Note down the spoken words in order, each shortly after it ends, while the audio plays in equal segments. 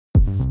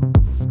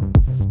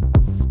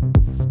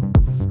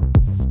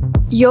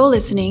You're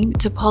listening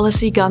to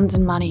Policy, Guns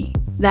and Money,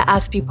 the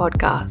ASPI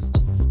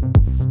podcast.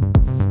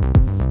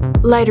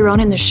 Later on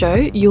in the show,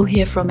 you'll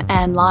hear from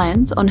Anne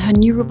Lyons on her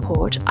new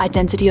report,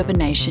 Identity of a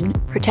Nation,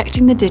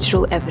 Protecting the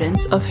Digital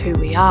Evidence of Who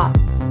We Are.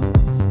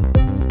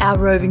 Our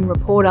roving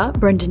reporter,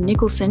 Brendan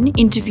Nicholson,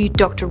 interviewed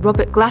Dr.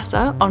 Robert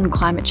Glasser on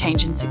climate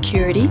change and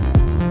security.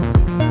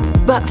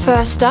 But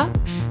first up,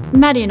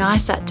 Maddie and I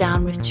sat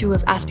down with two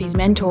of ASPI's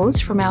mentors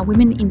from our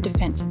Women in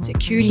Defence and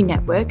Security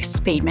Network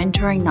Speed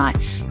Mentoring Night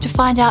to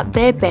find out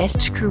their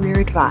best career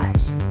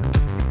advice.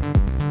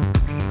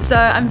 So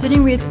I'm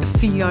sitting with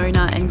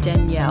Fiona and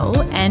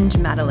Danielle and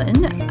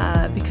Madeline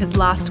because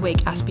last week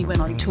ASPI went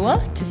on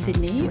tour to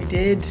Sydney. We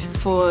did.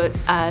 For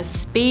a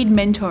Speed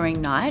Mentoring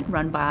Night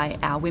run by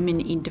our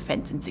Women in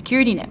Defence and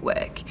Security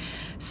Network.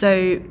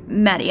 So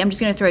Maddie, I'm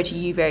just going to throw it to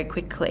you very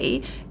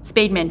quickly.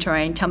 Speed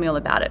Mentoring, tell me all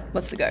about it.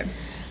 What's the go?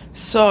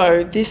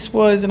 So this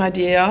was an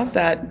idea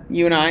that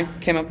you and I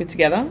came up with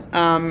together,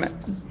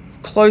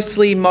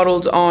 closely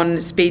modelled on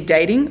speed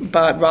dating,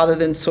 but rather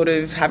than sort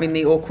of having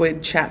the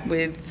awkward chat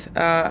with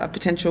a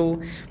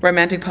potential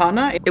romantic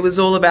partner, it was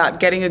all about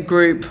getting a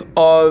group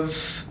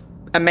of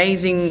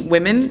amazing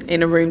women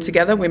in a room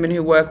together, women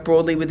who work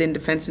broadly within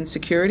defence and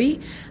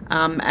security,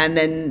 and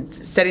then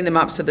setting them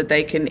up so that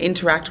they can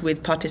interact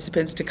with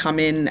participants to come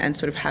in and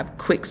sort of have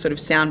quick sort of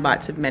sound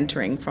bites of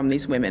mentoring from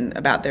these women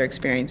about their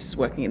experiences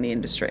working in the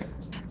industry.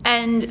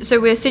 And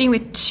so we're sitting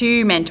with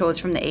two mentors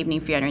from the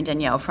evening, Fiona and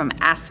Danielle from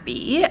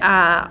ASPI.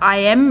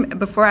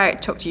 Before I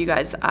talk to you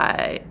guys,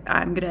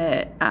 I'm going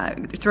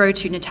to throw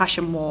to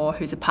Natasha Moore,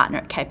 who's a partner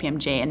at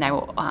KPMG, and they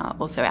were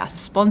also our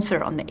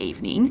sponsor on the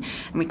evening,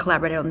 and we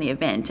collaborated on the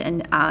event.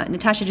 And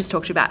Natasha just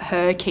talked about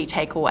her key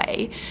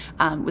takeaway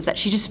was that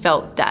she just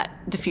felt that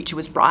the future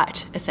was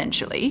bright,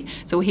 essentially.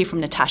 So we'll hear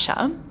from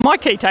Natasha. My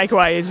key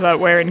takeaway is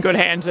that we're in good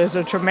hands. There's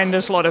a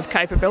tremendous lot of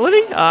capability.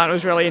 It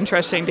was really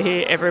interesting to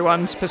hear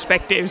everyone's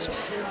perspectives.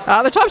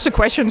 The types of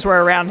questions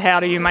were around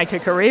how do you make a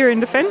career in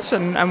defence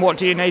and what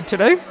do you need to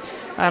do?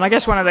 And I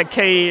guess one of the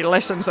key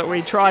lessons that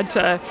we tried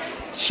to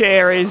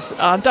share is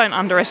don't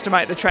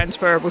underestimate the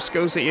transferable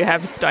skills that you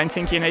have. Don't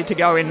think you need to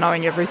go in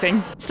knowing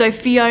everything. So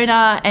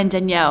Fiona and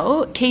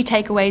Danielle, key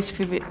takeaways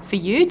for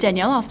you.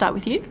 Danielle, I'll start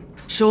with you.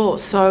 Sure.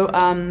 So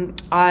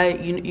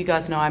you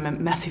guys know I'm a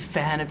massive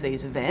fan of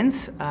these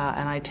events,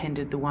 and I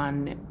attended the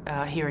one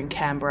here in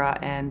Canberra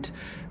and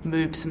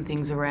moved some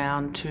things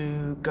around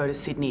to go to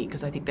Sydney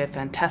because I think they're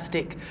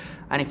fantastic.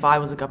 And if I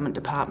was a government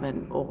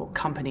department or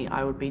company,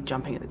 I would be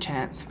jumping at the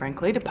chance,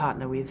 frankly, to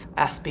partner with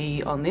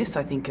ASPI on this.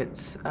 I think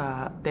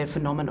they're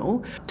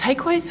phenomenal.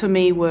 Takeaways for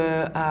me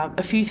were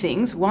a few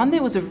things. One,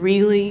 there was a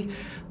really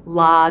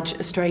large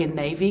Australian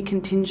Navy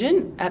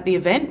contingent at the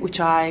event, which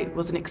I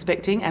wasn't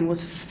expecting, and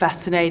was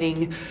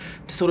fascinating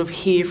to sort of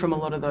hear from a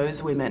lot of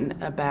those women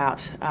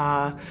about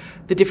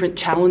the different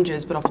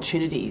challenges but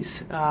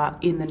opportunities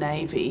in the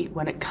Navy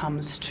when it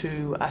comes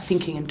to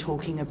thinking and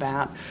talking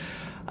about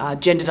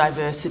gender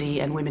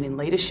diversity and women in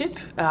leadership.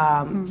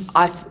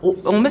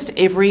 Almost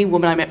every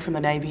woman I met from the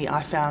Navy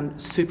I found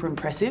super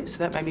impressive, so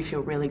that made me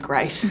feel really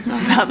great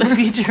about the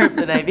future of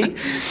the Navy.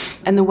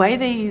 And the way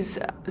these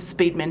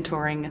speed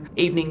mentoring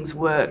evenings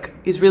work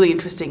is really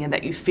interesting in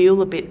that you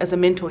feel a bit, as a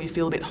mentor, you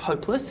feel a bit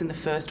hopeless in the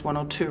first one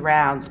or two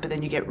rounds, but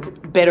then you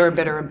get better and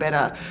better and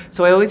better.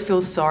 So I always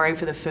feel sorry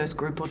for the first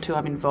group or two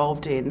I'm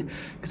involved in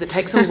because it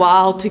takes a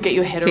while to get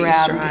your head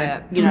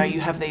around.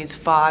 You have these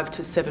 5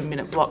 to 7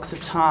 minute blocks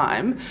of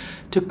time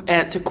to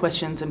answer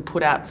questions and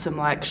put out some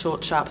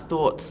short, sharp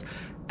thoughts.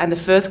 And the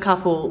first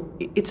couple,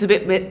 it's a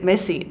bit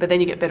messy, but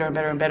then you get better and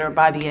better and better. And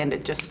by the end,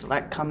 it just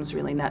comes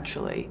really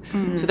naturally.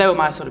 So they were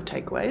my sort of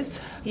takeaways.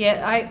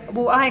 Yeah,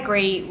 I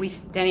agree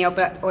with Danielle,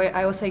 but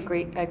I also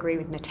agree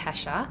with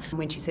Natasha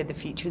when she said the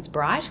future is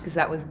bright, because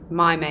that was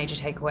my major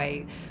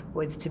takeaway,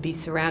 was to be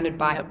surrounded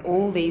by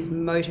all these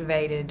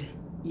motivated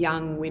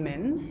young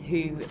women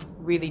who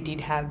really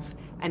did have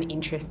an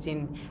interest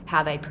in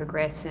how they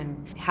progress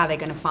and how they're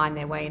going to find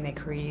their way in their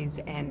careers,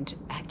 and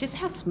just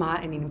how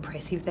smart and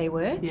impressive they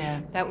were. Yeah,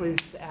 that was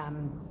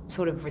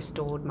sort of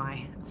restored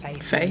my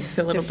faith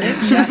a little bit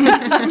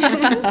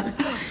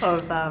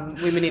of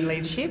women in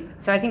leadership.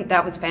 So I think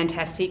that was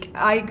fantastic.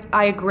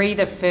 I agree.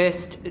 The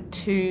first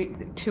two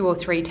or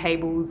three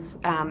tables,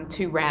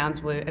 2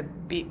 rounds were a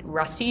bit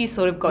rusty. You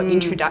sort of got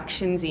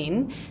introductions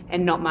in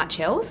and not much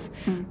else,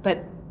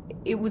 but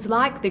it was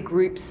like the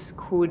groups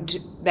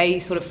they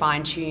sort of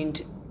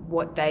fine-tuned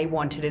what they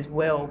wanted as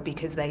well,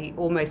 because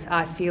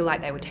I feel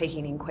like they were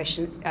taking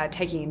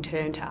in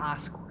turn to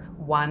ask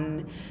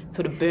one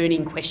sort of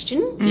burning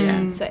question.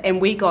 Yeah. So, and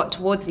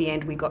towards the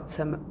end, we got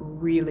some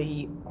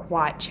really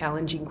quite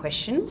challenging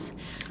questions.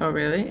 Oh,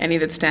 really? Any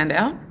that stand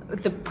out?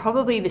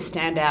 Probably the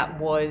standout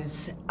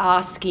was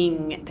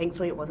asking,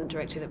 thankfully it wasn't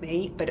directed at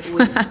me, but it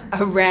was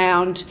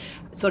around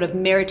sort of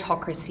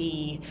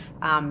meritocracy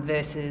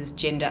versus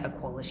gender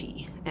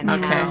equality and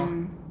how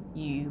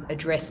you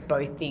address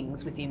both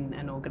things within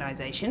an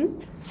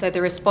organisation. So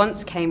the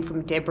response came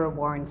from Deborah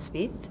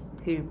Warren-Smith,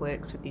 who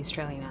works with the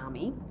Australian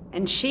Army.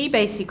 And she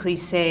basically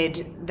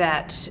said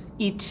that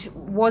it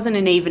wasn't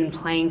an even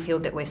playing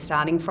field that we're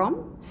starting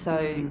from.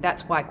 So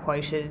that's why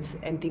quotas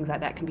and things like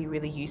that can be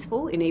really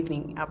useful in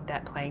evening up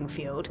that playing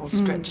field. Or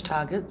stretch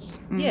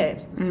targets. Yeah.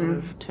 That's the sort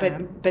of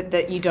term. But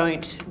that you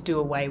don't do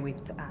away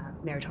with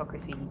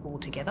meritocracy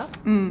altogether.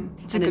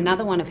 And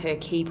another one of her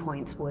key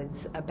points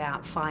was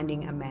about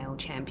finding a male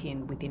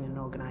champion within an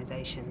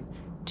organisation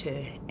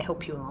to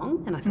help you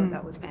along, and I thought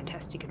that was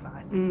fantastic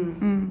advice.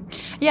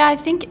 Yeah, I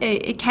think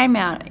it came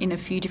out in a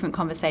few different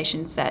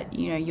conversations that,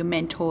 you know, your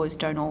mentors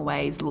don't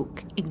always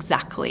look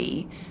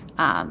exactly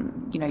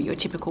your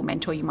typical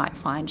mentor. You might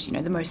find,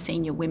 the most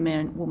senior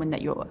woman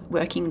that you're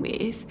working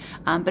with,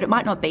 but it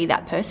might not be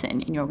that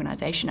person in your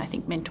organisation. I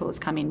think mentors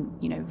come in,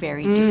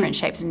 very different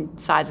shapes and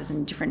sizes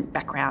and different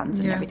backgrounds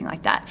and everything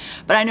like that.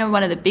 But I know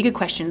one of the bigger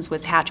questions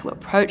was how to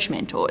approach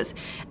mentors,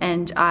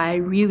 and I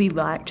really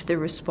liked the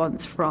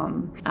response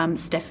from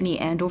Stephanie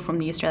Andel from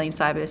the Australian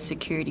Cyber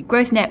Security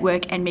Growth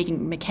Network and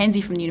Megan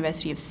McKenzie from the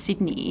University of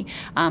Sydney.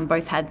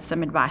 Both had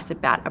some advice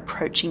about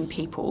approaching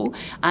people,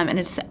 and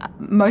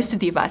most of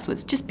the advice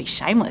was just be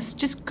shameless,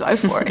 just go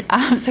for it.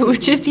 So we'll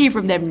just hear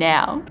from them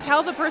now.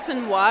 Tell the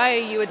person why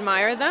you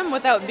admire them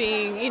without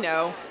being,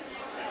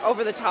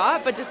 over the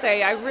top, but to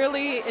say, I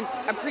really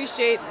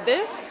appreciate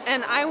this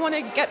and I want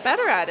to get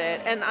better at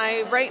it. And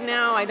right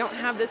now I don't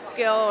have this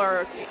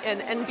skill,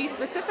 and be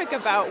specific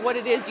about what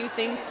it is you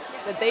think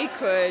that they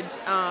could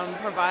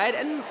provide.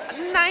 And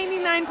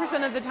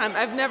 99% of the time,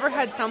 I've never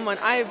had someone,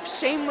 I've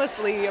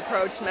shamelessly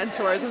approached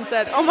mentors and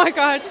said, oh my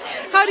gosh,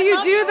 how do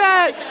you do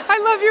that? I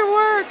love your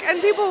work.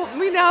 And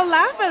we now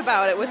laugh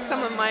about it with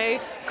some of my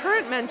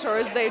current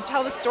mentors. They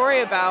tell the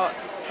story about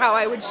how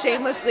I would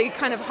shamelessly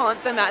kind of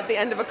haunt them at the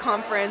end of a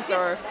conference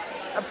or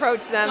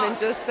approach them and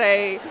just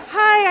say,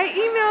 hi, I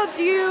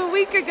emailed you a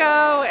week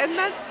ago. And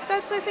that's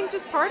I think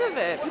just part of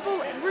it.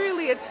 People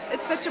really, it's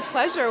such a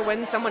pleasure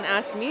when someone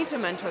asks me to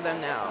mentor them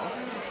now.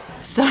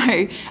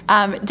 So,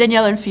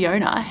 Danielle and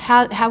Fiona,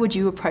 how would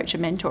you approach a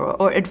mentor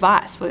or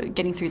advice for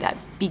getting through that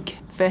big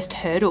first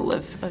hurdle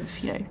of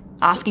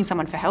asking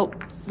someone for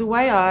help? The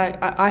way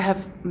I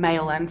have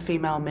male and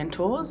female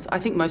mentors, I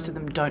think most of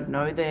them don't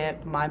know they're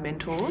my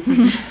mentors.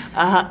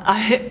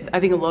 I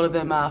think a lot of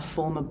them are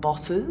former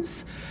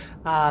bosses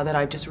that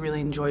I've just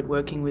really enjoyed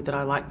working with, that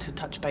I like to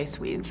touch base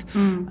with.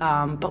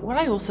 But what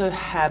I also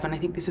have, and I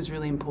think this is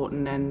really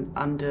important and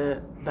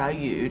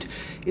undervalued,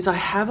 is I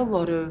have a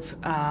lot of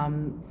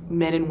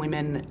men and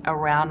women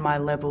around my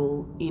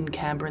level in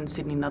Canberra and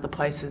Sydney and other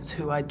places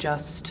who I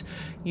just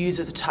use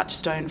as a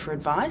touchstone for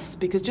advice,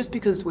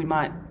 because we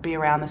might be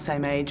around the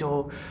same age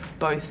or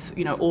both,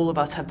 all of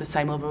us have the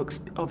same level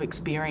of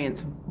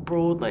experience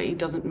broadly,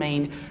 doesn't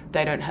mean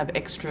they don't have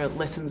extra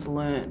lessons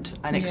learned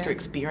and extra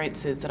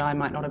experiences that I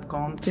might not have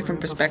gone through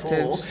different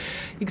perspectives.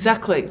 Before.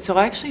 Exactly. So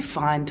I actually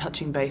find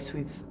touching base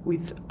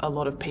with a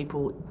lot of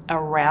people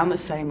around the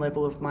same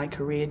level of my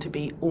career to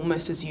be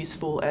almost as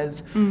useful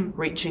as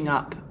reaching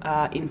up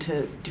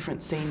into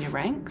different senior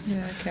ranks.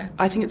 Yeah, okay.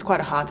 I think it's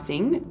quite a hard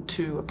thing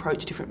to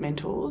approach different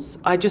mentors.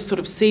 I just sort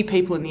of see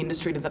people in the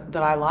industry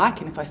that I like,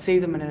 and if I see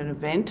them at an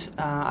event,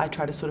 I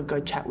try to sort of go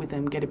chat with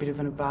them, get a bit of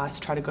an advice,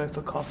 try to go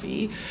for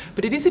coffee.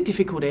 But it is a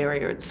difficult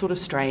area. It's sort of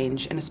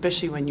strange, and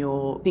especially when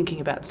you're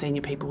thinking about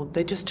senior people,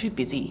 they're just too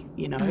busy,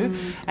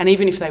 And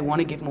even if they want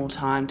to give more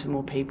time to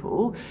more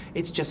people,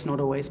 it's just not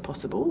always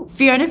possible.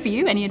 Fiona, for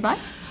you, any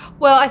advice?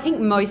 Well, I think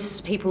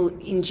most people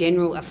in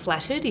general are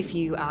flattered if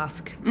you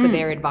ask for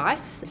their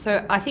advice.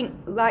 So I think,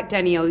 like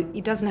Danielle,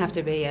 it doesn't have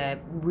to be a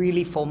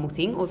really formal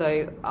thing,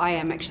 although I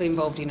am actually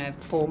involved in a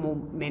formal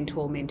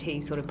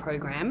mentor-mentee sort of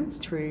program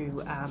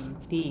through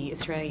the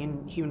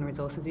Australian Human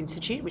Resources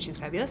Institute, which is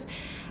fabulous.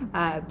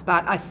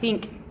 But I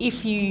think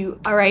if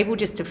you are able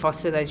just to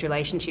foster those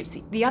relationships,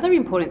 the other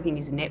important thing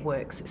is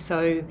networks.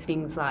 So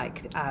things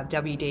like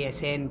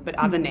WDSN, but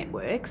other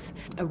networks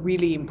are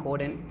really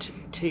important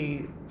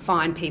to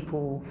find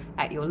people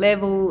at your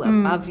level,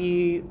 above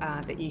you,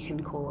 that you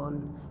can call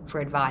on for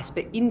advice.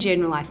 But in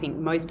general, I think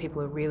most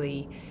people are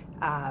really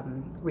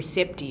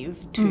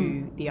receptive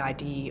to the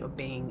idea of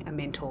being a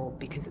mentor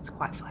because it's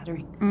quite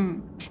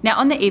flattering. Now,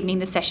 on the evening,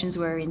 the sessions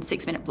were in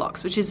 6-minute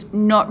blocks, which is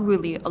not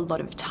really a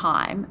lot of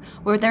time.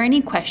 Were there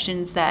any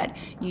questions that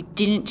you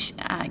didn't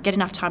get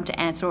enough time to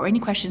answer, or any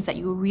questions that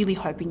you were really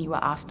hoping you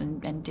were asked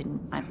and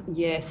didn't?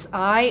 Yes,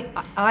 I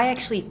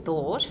actually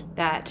thought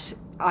that,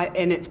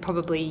 and it's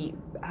probably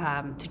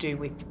to do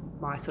with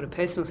my sort of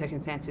personal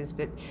circumstances,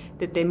 but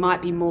that there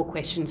might be more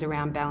questions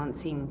around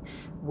balancing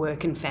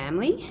work and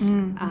family,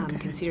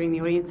 considering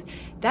the audience.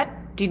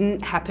 That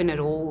didn't happen at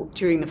all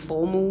during the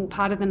formal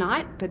part of the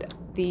night, but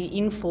the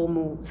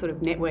informal sort of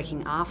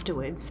networking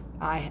afterwards,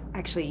 I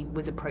actually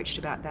was approached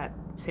about that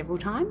several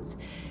times.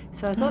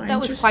 So I thought that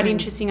was quite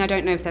interesting. I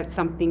don't know if that's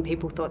something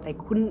people thought they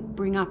couldn't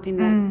bring up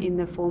in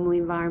the formal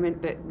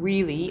environment, but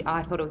really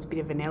I thought it was a bit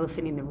of an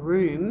elephant in the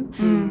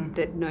room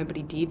that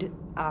nobody did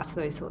ask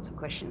those sorts of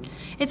questions.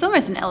 It's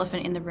almost an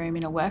elephant in the room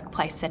in a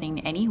workplace setting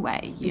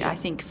anyway. I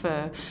think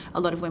for a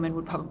lot of women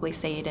would probably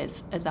see it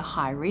as a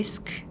high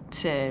risk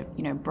to,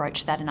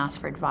 broach that and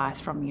ask for advice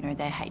from,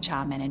 their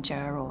HR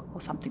manager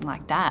or something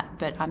like that.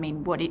 But I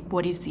mean,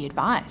 what is the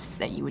advice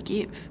that you would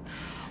give?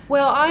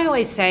 Well, I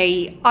always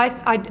say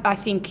I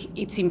think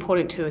it's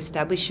important to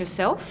establish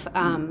yourself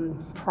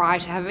prior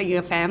to having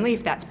a family,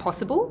 if that's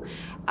possible.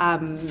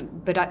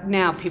 But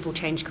now people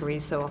change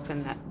careers so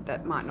often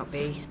that might not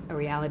be a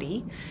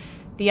reality.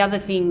 The other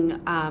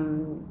thing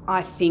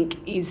I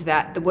think is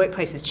that the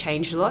workplace has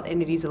changed a lot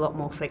and it is a lot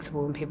more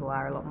flexible and people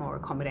are a lot more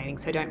accommodating,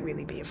 so don't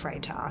really be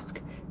afraid to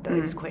ask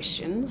those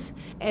questions.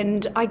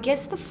 And I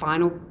guess the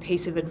final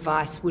piece of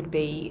advice would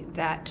be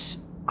that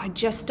I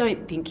just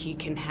don't think you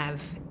can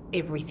have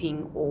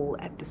everything all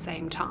at the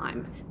same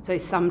time. So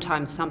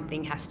sometimes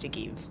something has to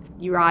give.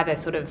 You're either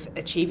sort of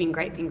achieving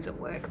great things at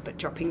work but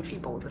dropping a few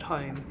balls at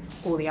home,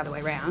 or the other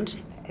way around.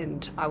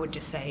 And I would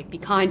just say be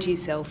kind to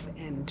yourself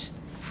and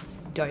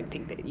don't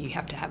think that you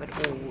have to have it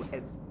all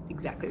at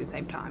exactly the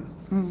same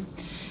time.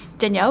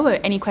 Danielle, were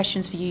any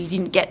questions for you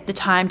didn't get the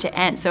time to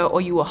answer or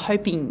you were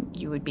hoping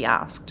you would be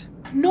asked?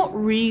 Not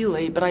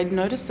really, but I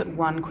noticed that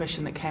one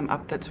question that came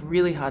up that's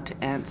really hard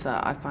to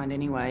answer, I find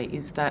anyway,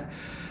 is that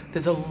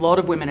there's a lot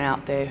of women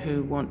out there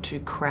who want to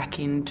crack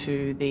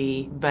into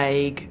the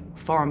vague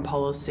foreign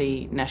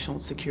policy, national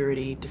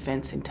security,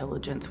 defence,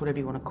 intelligence, whatever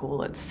you want to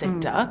call it,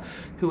 sector,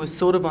 who are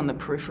sort of on the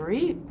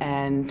periphery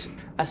and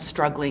are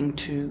struggling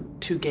to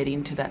get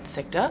into that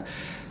sector.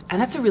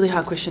 And that's a really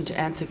hard question to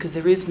answer because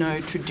there is no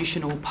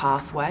traditional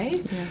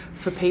pathway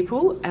for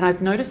people. And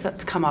I've noticed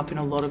that's come up in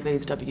a lot of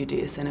these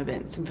WDSN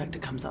events. In fact,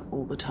 it comes up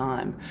all the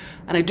time.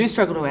 And I do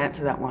struggle to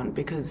answer that one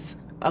because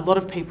a lot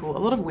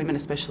of women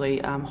especially,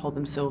 hold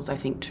themselves, I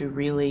think, to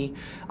really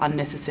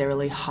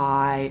unnecessarily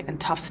high and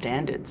tough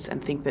standards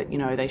and think that,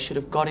 they should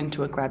have got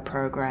into a grad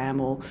program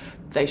or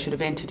they should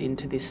have entered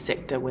into this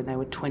sector when they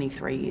were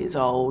 23 years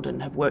old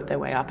and have worked their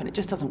way up, and it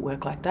just doesn't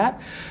work like that.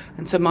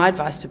 And so my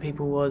advice to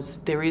people was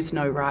there is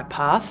no right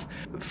path.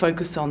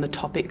 Focus on the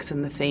topics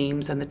and the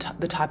themes and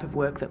the type of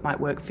work that might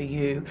work for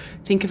you.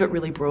 Think of it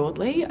really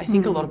broadly. I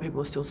think a lot of people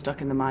are still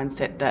stuck in the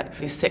mindset that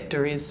this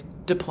sector is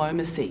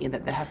diplomacy and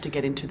that they have to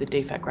get into the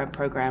DFAT grad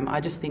program. I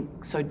just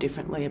think so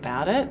differently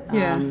about it.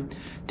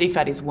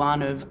 DFAT is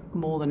one of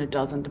more than a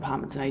dozen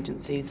departments and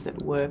agencies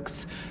that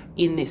works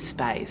in this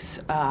space,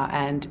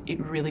 and it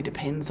really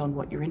depends on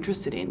what you're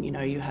interested in.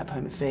 You have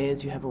Home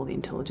Affairs, you have all the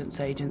intelligence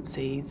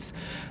agencies,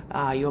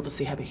 you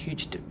obviously have a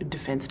huge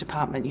defence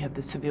department, you have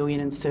the civilian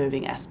and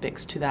serving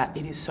aspects to that.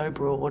 It is so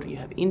broad. You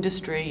have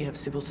industry, you have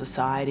civil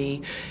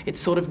society.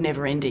 It's sort of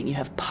never ending. You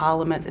have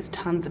Parliament. There's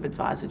tons of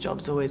advisor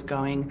jobs always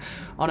going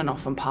on and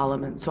off in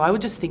Parliament. So I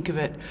would just think of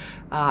it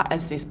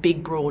as this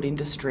big, broad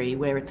industry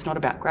where it's not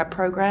about grad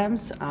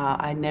programs.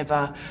 I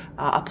never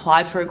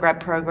applied for a grad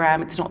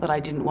program. It's not that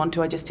I didn't want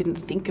to, I just didn't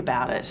think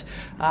about it.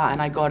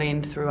 And I got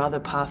in through other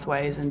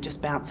pathways and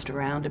just bounced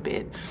around a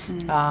bit.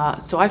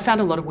 So I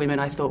found a lot of women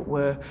I thought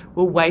were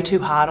way too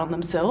hard on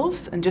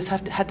themselves and just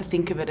had to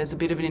think of it as a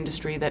bit of an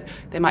industry that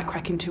they might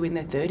crack into in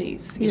their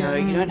 30s. You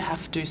don't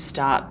have to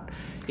start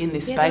in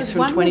this space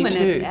from 22. There was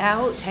one woman at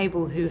our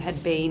table who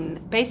had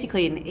been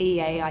basically an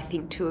EA, I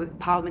think, to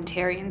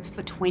parliamentarians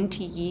for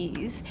 20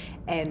 years,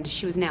 and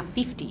she was now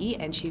 50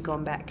 and she'd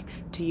gone back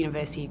to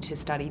university to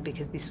study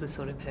because this was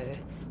sort of her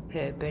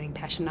burning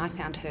passion. I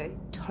found her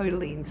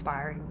totally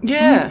inspiring.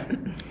 Yeah.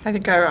 I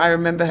think I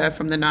remember her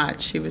from the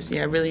night. She was,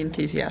 really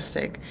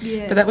enthusiastic.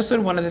 Yeah. But that was sort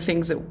of one of the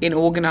things that in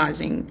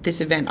organising this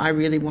event I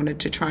really wanted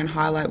to try and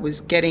highlight was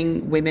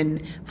getting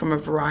women from a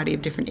variety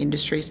of different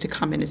industries to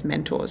come in as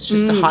mentors,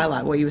 just to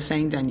highlight what you were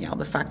saying, Danielle,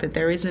 the fact that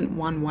there isn't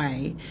one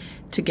way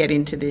to get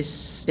into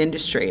this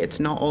industry. It's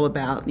not all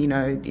about,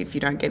 if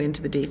you don't get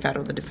into the DFAT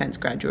or the Defence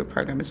Graduate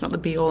Program, it's not the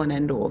be-all and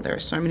end-all. There are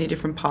so many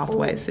different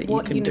pathways that you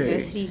can do. What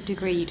university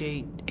degree you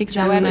do.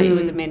 Exactly. Joanna, who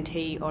was a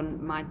mentee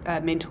on my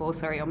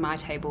on my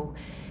table,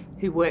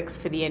 who works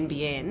for the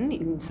NBN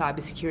in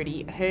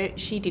cybersecurity,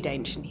 she did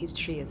ancient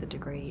history as a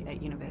degree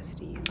at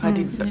university. I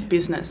did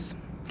business,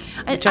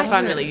 which I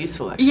find really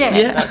useful, actually.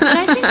 Yeah. And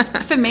I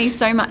think for me,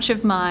 so much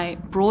of my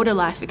broader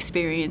life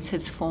experience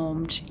has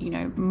formed,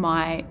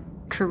 my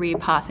career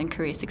path and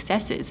career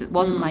successes. It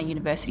wasn't my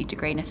university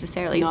degree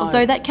necessarily,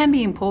 although that can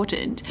be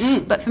important.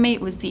 But for me,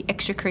 it was the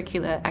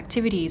extracurricular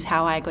activities,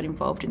 how I got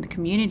involved in the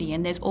community,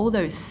 and there's all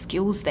those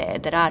skills there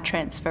that are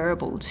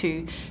transferable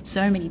to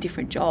so many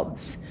different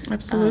jobs.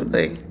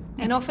 Absolutely.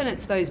 And often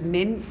it's those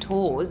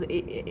mentors,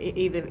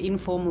 either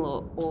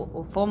informal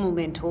or formal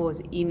mentors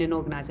in an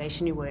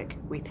organisation you work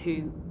with,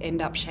 who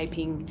end up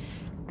shaping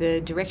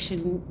the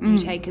direction you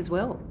take as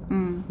well.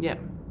 Yep.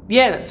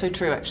 Yeah, that's so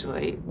true,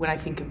 actually. When I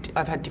think of,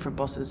 I've had different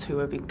bosses who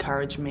have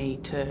encouraged me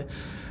to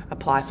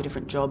apply for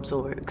different jobs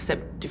or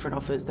accept different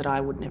offers that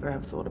I would never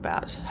have thought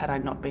about had I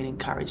not been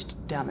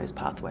encouraged down those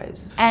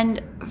pathways.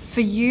 And for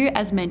you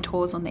as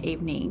mentors on the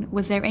evening,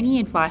 was there any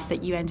advice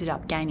that you ended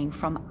up gaining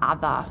from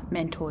other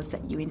mentors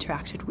that you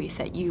interacted with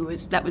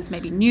that was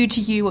maybe new to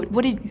you?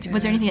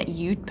 Was there anything that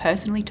you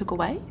personally took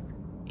away?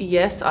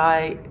 Yes,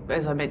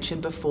 as I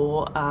mentioned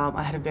before,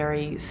 I had a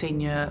very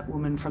senior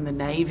woman from the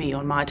Navy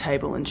on my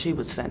table, and she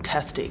was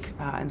fantastic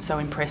and so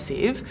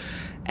impressive.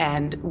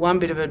 And one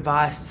bit of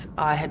advice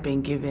I had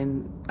been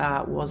given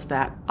was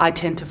that I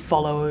tend to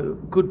follow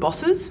good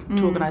bosses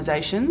to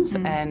organisations,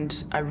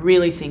 and I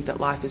really think that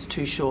life is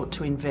too short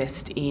to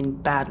invest in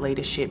bad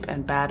leadership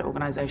and bad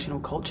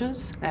organisational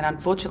cultures. And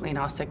unfortunately in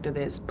our sector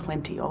there's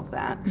plenty of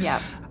that.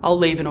 Yeah. I'll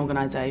leave an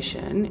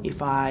organisation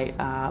if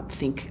I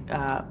think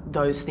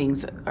those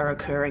things are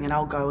occurring, and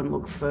I'll go and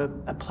look for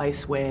a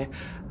place where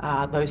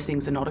those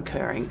things are not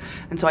occurring.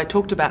 And so I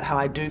talked about how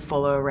I do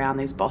follow around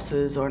these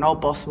bosses, or an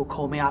old boss will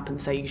call me up and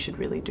say, you should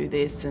really do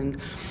this. And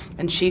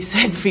she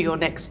said, for your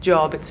next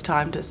job, it's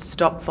time to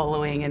stop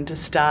following and to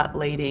start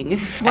leading.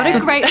 What a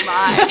great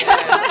line.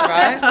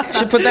 Right?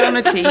 Should put that on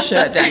a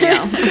T-shirt,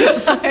 Danielle.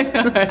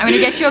 I'm going to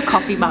get you a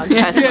coffee mug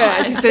personalised.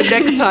 Yeah, she said,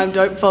 next time,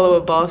 don't follow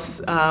a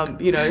boss.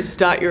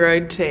 Start your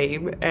own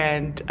team,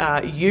 and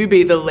you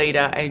be the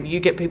leader, and you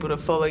get people to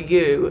follow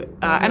you.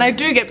 And I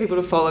do get people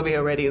to follow me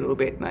already a little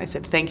bit. And I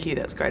said, thank you,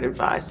 that's great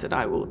advice, and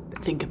I will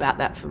think about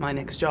that for my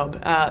next job.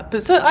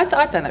 But so I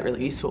found that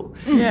really useful.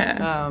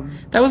 Yeah.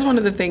 That was one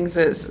of the things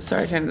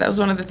that was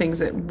one of the things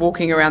that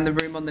walking around the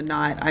room on the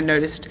night I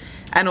noticed,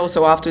 and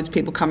also afterwards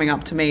people coming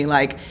up to me,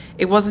 like,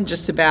 it wasn't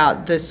just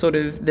about the sort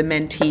of the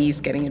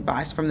mentees getting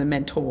advice from the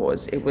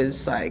mentors. It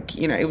was like,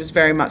 it was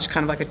very much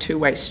kind of like a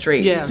two-way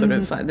street. Yeah. Sort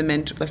of like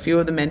a few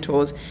of the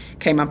mentors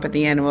came up at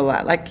the end and were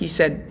like you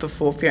said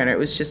before, Fiona, it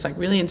was just like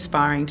really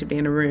inspiring to be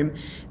in a room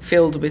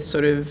filled with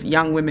sort of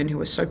young women who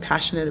were so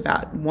passionate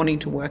about wanting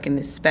to work in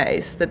this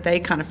space that they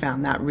kind of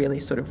found that really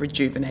sort of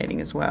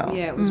rejuvenating as well.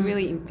 Yeah, it was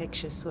really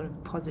infectious sort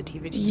of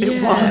positivity. Yeah.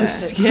 It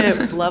was. Yeah, it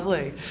was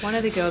lovely. One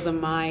of the girls on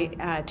my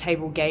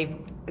table gave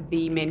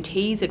the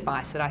mentees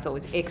advice that I thought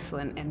was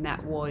excellent, and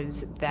that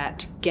was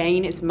that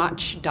gain as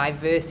much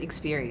diverse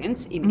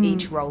experience in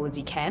each role as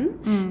you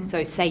can.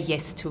 So say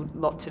yes to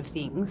lots of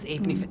things,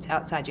 even if it's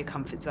outside your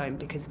comfort zone,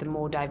 because the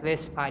more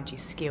diversified your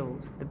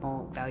skills, the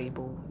more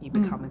valuable you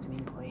become as an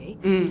employee.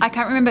 I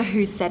can't remember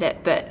who said it,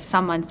 but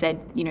someone said,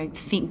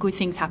 think good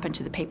things happen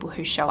to the people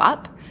who show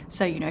up.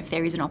 So, if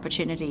there is an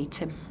opportunity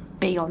to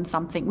be on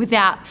something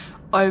without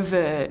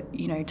over,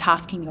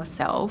 tasking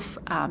yourself,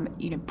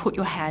 put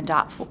your hand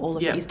up for all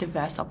of these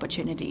diverse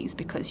opportunities,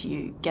 because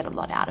you get a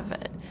lot out of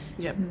it.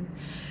 Yep.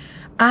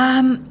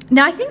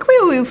 Now, I think we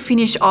will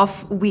finish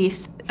off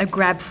with a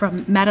grab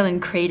from Madeline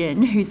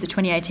Creedon, who's the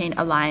 2018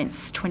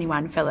 Alliance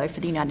 21 Fellow for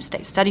the United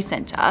States Study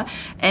Centre.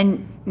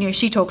 And,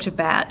 she talked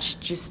about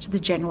just the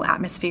general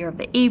atmosphere of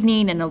the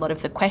evening and a lot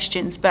of the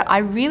questions. But I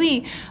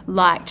really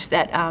liked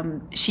that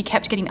she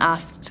kept getting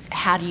asked,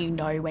 how do you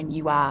know when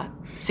you are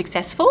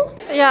successful?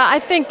 Yeah, I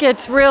think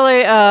it's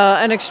really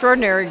an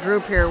extraordinary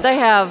group here. They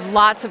have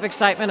lots of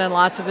excitement and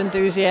lots of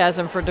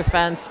enthusiasm for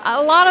defense.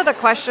 A lot of the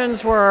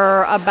questions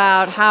were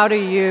about how do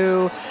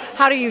you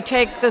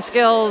take the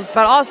skills,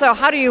 but also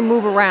how do you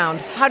move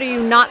around? How do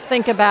you not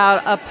think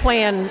about a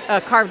plan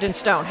carved in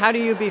stone? How do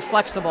you be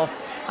flexible?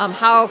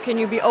 How can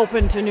you be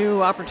open to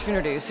new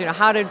opportunities?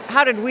 How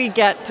did we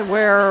get to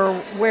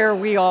where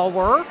we all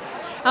were?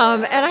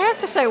 And I have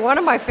to say, one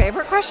of my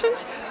favorite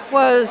questions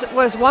was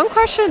one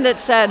question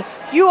that said,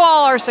 you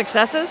all are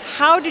successes.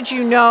 How did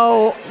you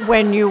know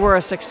when you were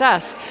a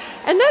success?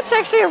 And that's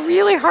actually a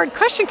really hard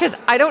question, because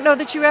I don't know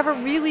that you ever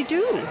really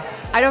do.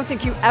 I don't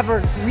think you ever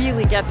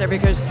really get there,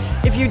 because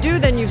if you do,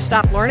 then you've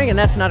stopped learning, and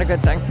that's not a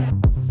good thing.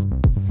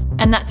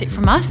 And that's it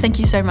from us. Thank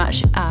you so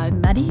much,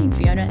 Maddie,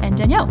 Fiona and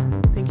Danielle.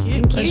 Thank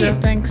you. Pleasure.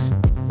 Thanks.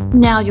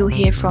 Now you'll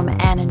hear from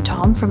Anne and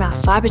Tom from our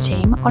cyber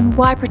team on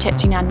why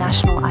protecting our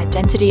national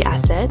identity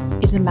assets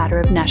is a matter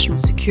of national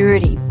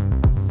security.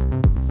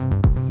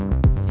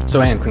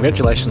 So Anne,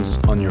 congratulations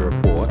on your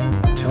report.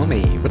 Tell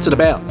me, what's it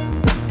about?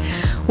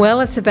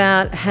 Well, it's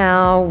about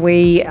how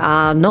we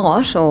are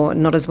not, or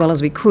not as well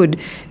as we could,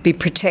 be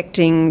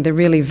protecting the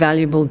really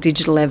valuable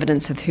digital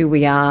evidence of who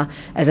we are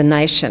as a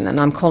nation. And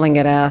I'm calling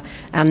it our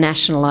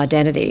national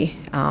identity.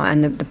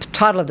 And the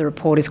title of the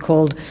report is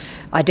called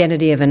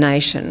Identity of a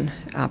Nation,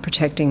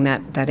 protecting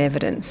that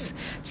evidence.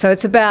 So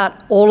it's about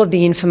all of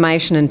the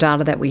information and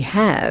data that we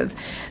have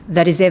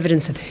that is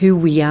evidence of who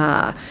we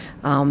are,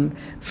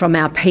 from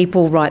our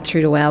people right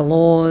through to our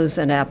laws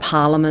and our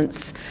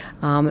parliaments,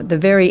 the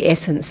very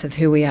essence of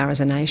who we are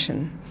as a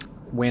nation.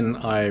 When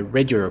I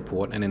read your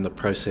report, and in the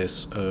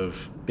process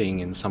of being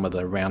in some of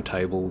the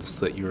roundtables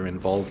that you were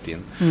involved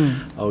in,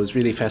 I was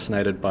really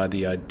fascinated by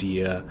the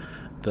idea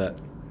that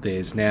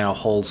there's now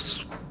whole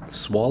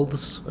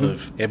swaths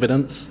of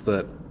evidence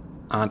that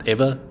aren't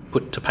ever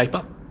put to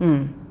paper.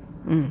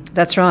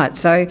 That's right.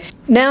 So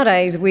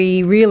nowadays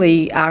we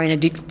really are in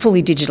a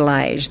fully digital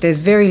age. There's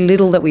very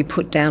little that we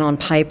put down on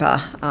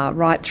paper,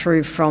 right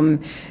through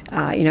from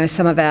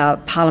some of our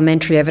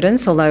parliamentary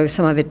evidence, although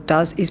some of it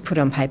is put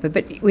on paper.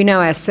 But we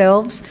know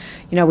ourselves,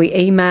 we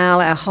email,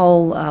 our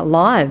whole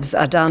lives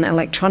are done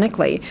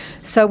electronically.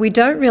 So we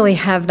don't really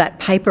have that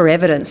paper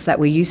evidence that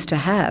we used to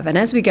have. And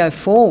as we go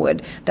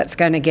forward, that's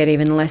going to get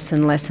even less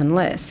and less and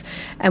less.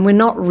 And we're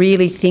not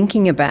really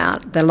thinking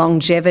about the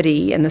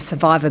longevity and the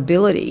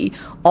survivability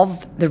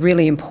of the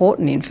really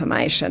important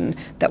information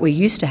that we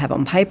used to have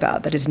on paper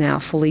that is now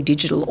fully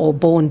digital or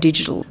born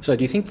digital. So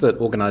do you think that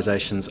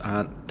organisations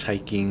aren't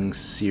taking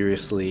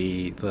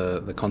seriously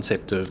the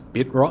concept of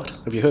bit rot?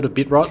 Have you heard of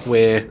bit rot,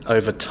 where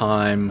over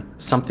time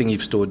something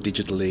you've stored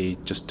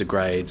digitally just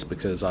degrades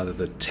because either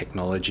the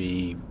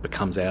technology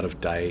becomes out of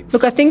date?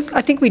 Look, I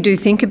think we do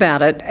think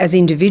about it as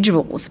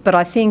individuals, but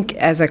I think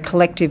as a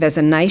collective, as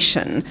a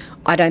nation,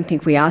 I don't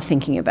think we are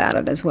thinking about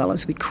it as well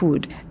as we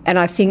could. And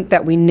I think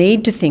that we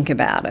need to think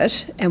about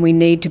it, and we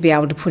need to be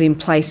able to put in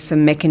place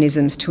some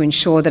mechanisms to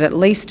ensure that at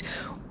least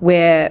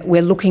we're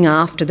looking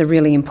after the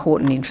really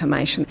important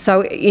information.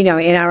 So, in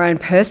our own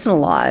personal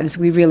lives,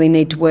 we really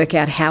need to work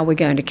out how we're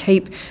going to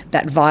keep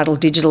that vital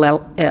digital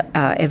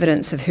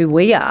evidence of who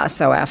we are.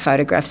 So our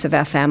photographs of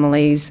our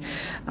families,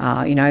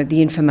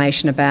 the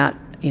information about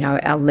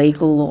our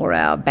legal or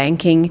our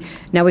banking.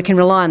 Now, we can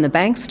rely on the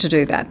banks to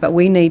do that, but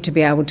we need to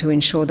be able to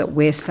ensure that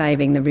we're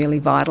saving the really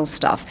vital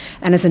stuff.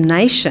 And as a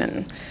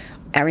nation,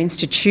 our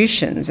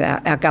institutions,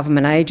 our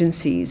government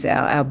agencies,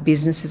 our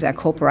businesses, our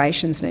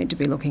corporations need to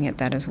be looking at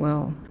that as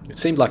well. It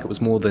seemed like it was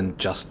more than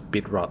just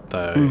bit rot,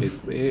 though.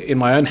 In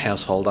my own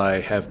household,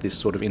 I have this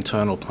sort of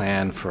internal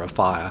plan for a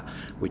fire,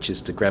 which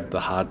is to grab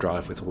the hard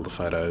drive with all the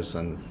photos,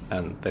 and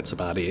that's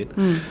about it.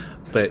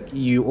 But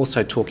you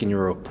also talk in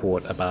your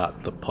report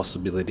about the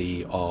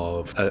possibility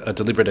of a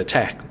deliberate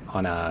attack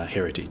on our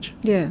heritage.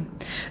 Yeah.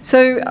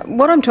 So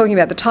what I'm talking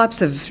about, the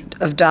types of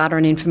data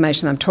and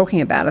information I'm talking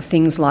about are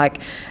things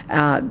like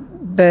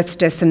births,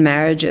 deaths and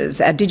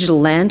marriages, our digital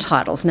land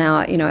titles.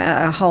 Now,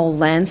 our whole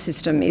land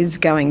system is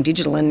going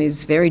digital and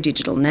is very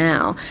digital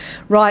now,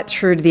 right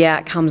through to the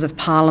outcomes of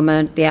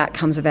Parliament, the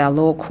outcomes of our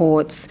law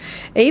courts,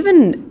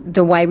 even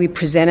the way we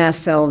present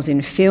ourselves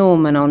in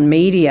film and on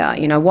media,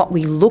 what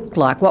we look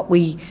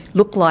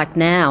like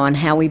now and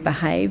how we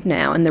behave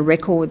now and the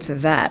records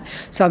of that.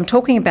 So I'm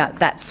talking about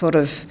that sort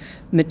of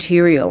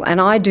material,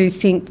 and I do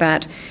think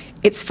that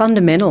it's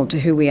fundamental to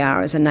who we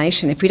are as a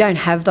nation. If we don't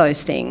have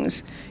those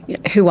things,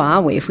 who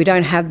are we? If we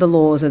don't have the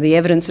laws or the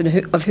evidence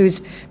of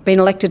who's been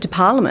elected to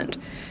Parliament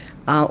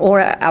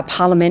or our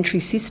parliamentary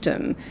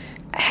system,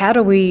 how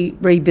do we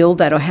rebuild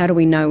that, or how do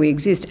we know we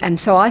exist? And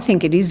so I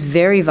think it is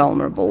very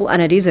vulnerable,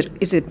 and it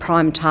is a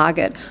prime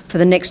target for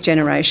the next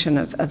generation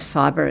of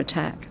cyber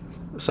attack.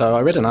 So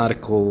I read an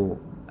article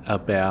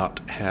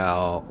about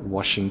how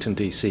Washington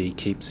DC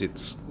keeps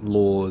its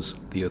laws,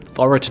 the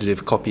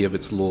authoritative copy of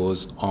its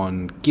laws,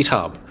 on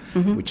GitHub,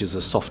 which is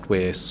a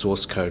software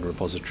source code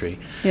repository.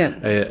 Yeah.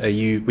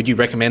 Would you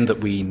recommend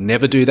that we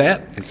never do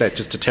that? Is that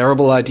just a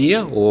terrible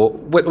idea, or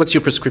what's your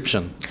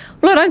prescription?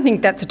 Well, I don't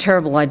think that's a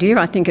terrible idea.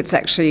 I think it's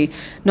actually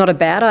not a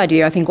bad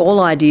idea. I think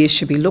all ideas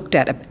should be looked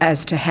at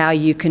as to how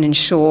you can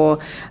ensure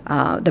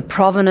the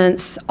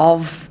provenance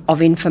of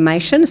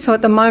information. So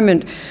at the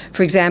moment,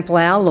 for example,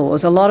 our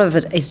laws, a lot of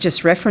it is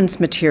just reference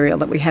material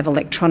that we have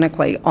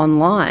electronically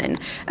online,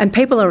 and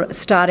people are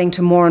starting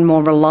to more and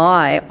more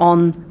rely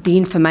on the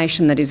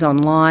information that is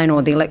online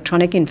or the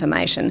electronic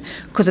information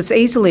because it's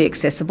easily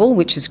accessible,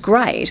 which is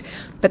great,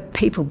 but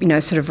people,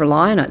 sort of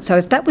rely on it. So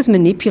if that was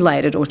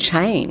manipulated or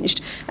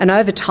changed, and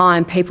over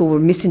time people were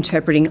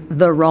misinterpreting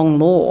the wrong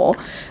law,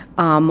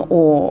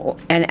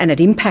 and it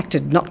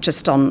impacted not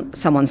just on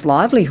someone's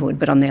livelihood,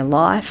 but on their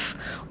life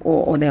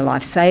or their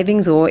life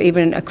savings, or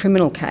even a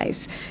criminal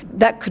case,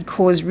 that could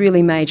cause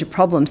really major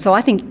problems. So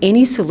I think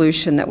any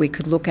solution that we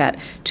could look at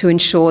to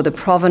ensure the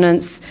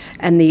provenance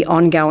and the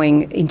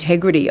ongoing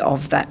integrity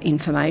of that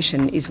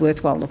information is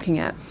worthwhile looking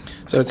at.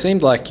 So it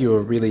seemed like you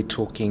were really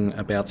talking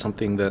about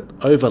something that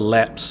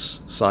overlaps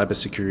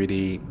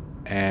cybersecurity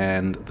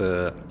and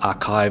the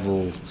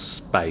archival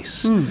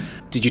space.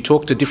 Did you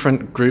talk to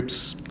different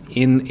groups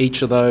in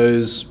each of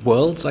those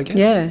worlds, I guess?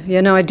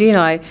 Yeah, no, I did.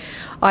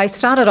 I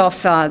started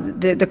off,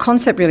 the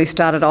concept really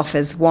started off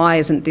as, why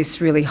isn't this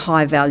really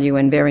high value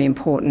and very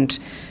important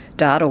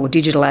data or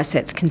digital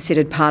assets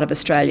considered part of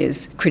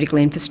Australia's critical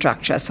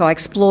infrastructure? So I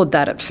explored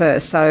that at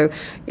first. So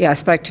I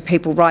spoke to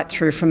people right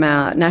through from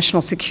our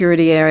national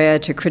security area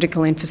to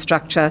critical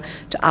infrastructure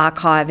to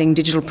archiving,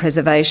 digital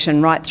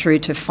preservation, right through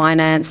to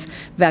finance,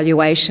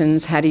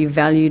 valuations, how do you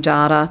value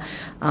data,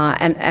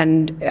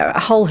 and a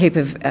whole heap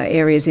of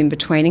areas in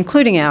between,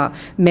 including our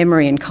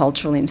memory and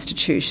cultural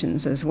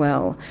institutions as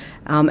well.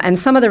 And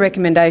some of the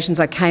recommendations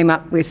I came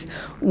up with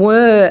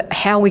were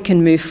how we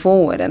can move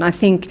forward. And I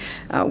think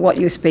what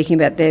you were speaking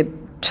about there,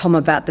 Tom,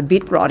 about the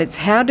bit rot, it's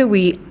how do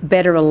we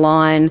better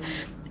align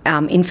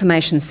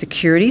information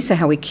security, so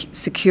how we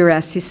secure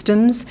our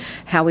systems,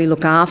 how we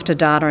look after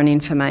data and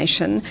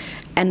information,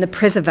 and the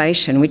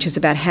preservation, which is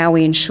about how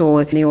we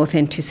ensure the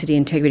authenticity,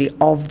 integrity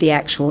of the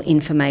actual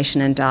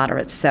information and data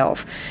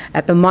itself.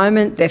 At the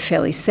moment, they're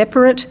fairly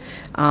separate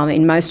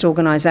in most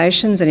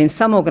organisations, and in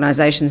some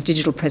organisations,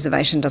 digital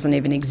preservation doesn't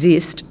even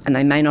exist, and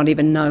they may not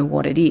even know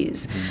what it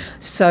is.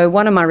 So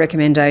one of my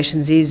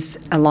recommendations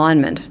is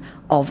alignment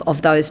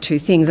of those two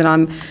things. And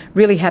I'm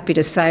really happy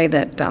to say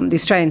that the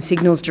Australian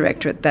Signals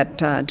Directorate that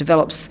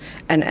develops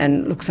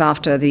and looks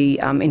after the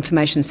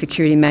Information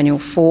Security Manual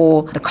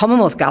for the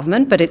Commonwealth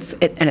Government, but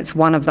it's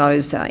one of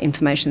those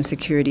information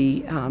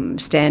security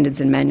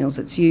standards and manuals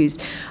that's used,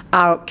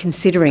 are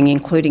considering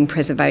including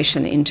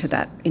preservation into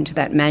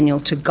that manual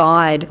to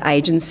guide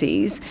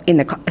agencies in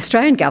the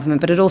Australian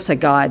government, but it also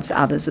guides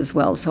others as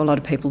well. So a lot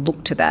of people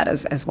look to that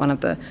as one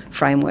of the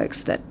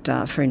frameworks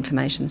that for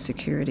information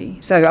security.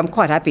 So I'm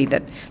quite happy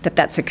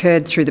that's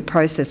occurred through the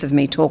process of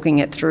me talking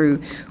it through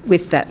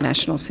with that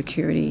national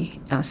security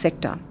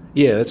sector.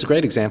 Yeah, it's a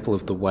great example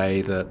of the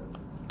way that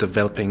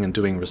developing and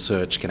doing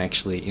research can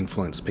actually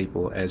influence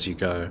people as you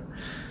go.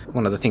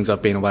 One of the things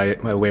I've been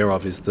aware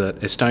of is that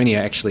Estonia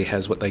actually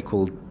has what they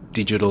call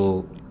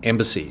digital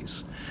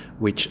embassies,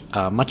 which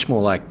are much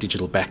more like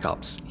digital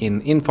backups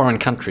in foreign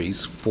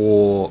countries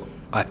for,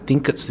 I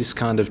think it's this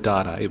kind of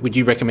data. Would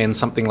you recommend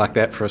something like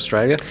that for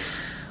Australia?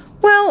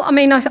 Well, I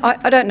mean,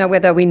 I don't know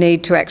whether we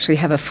need to actually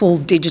have a full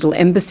digital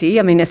embassy.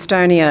 I mean,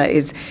 Estonia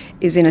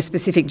is in a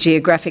specific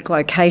geographic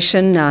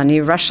location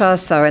near Russia,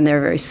 and they're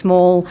a very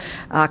small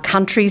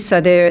country,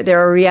 so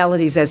there are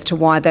realities as to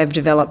why they've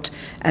developed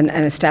and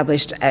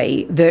established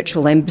a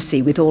virtual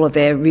embassy with all of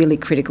their really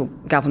critical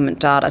government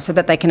data, so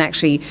that they can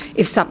actually,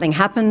 if something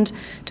happened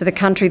to the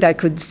country, they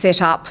could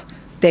set up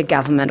their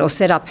government or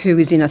set up who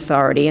is in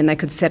authority, and they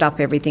could set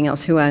up everything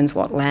else, who owns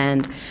what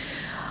land.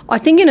 I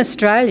think in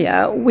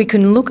Australia we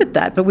can look at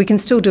that, but we can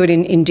still do it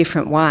in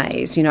different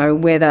ways,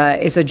 whether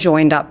it's a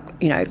joined up,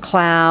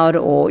 cloud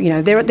or,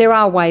 there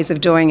are ways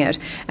of doing it.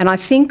 And I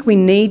think we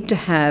need to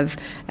have,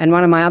 and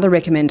one of my other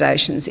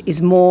recommendations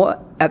is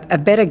a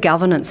better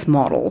governance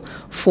model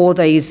for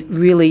these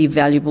really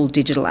valuable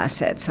digital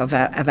assets of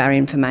our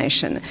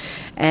information.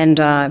 And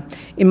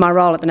in my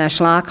role at the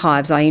National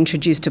Archives, I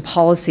introduced a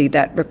policy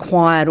that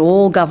required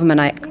all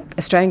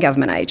Australian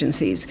government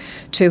agencies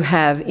to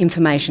have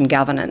information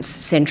governance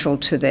central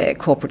to their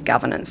corporate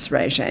governance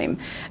regime,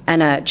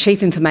 and a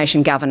Chief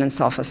Information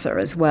Governance Officer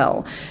as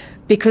well.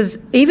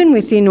 Because even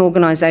within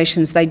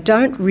organisations,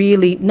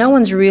 no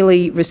one's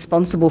really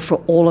responsible for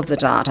all of the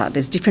data.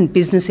 There's different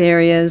business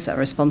areas are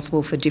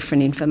responsible for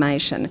different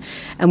information.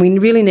 And we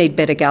really need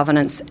better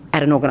governance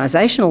at an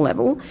organisational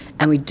level,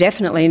 and we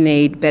definitely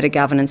need better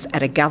governance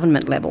at a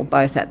government level,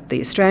 both at the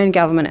Australian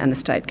government and the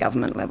state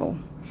government level.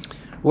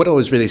 What I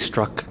was really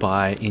struck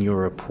by in your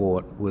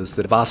report was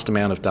the vast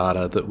amount of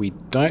data that we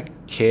don't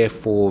care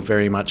for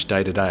very much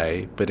day to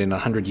day, but in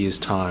 100 years'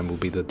 time will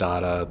be the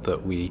data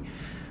that we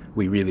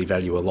really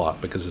value a lot,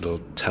 because it'll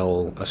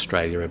tell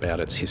Australia about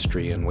its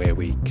history and where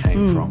we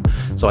came from.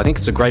 So I think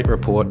it's a great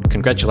report.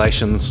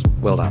 Congratulations.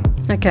 Well done.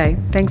 Okay,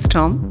 thanks,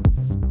 Tom.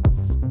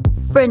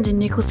 Brendan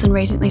Nicholson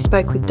recently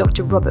spoke with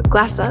Dr. Robert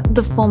Glasser,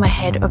 the former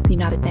head of the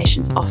United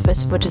Nations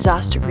Office for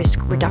Disaster Risk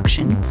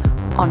Reduction,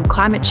 on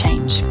climate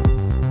change.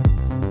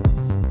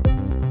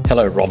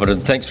 Hello, Robert,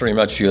 and thanks very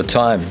much for your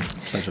time.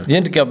 Pleasure. The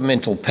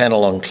Intergovernmental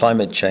Panel on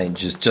Climate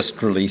Change has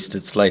just released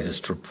its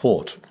latest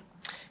report.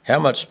 How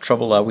much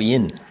trouble are we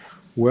in?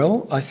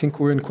 Well, I think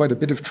we're in quite a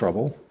bit of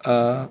trouble,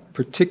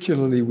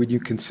 particularly when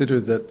you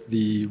consider that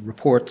the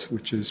report,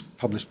 which is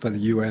published by the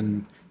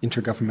UN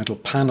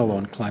Intergovernmental Panel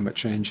on Climate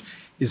Change,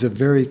 is a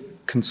very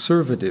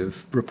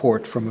conservative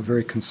report from a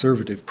very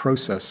conservative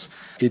process.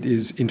 It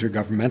is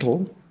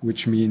intergovernmental,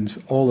 which means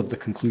all of the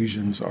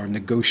conclusions are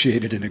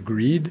negotiated and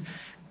agreed,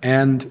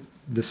 and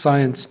the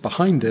science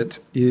behind it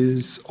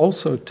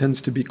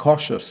tends to be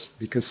cautious,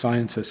 because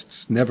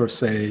scientists never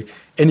say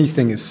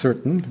anything is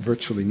certain,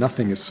 virtually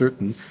nothing is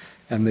certain,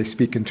 and they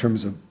speak in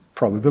terms of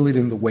probability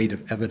and the weight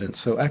of evidence.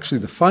 So actually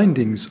the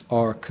findings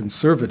are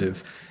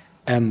conservative,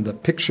 and the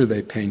picture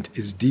they paint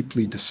is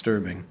deeply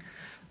disturbing.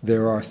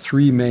 There are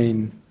three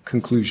main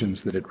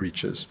conclusions that it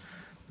reaches.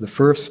 The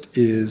first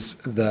is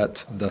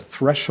that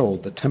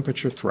the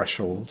temperature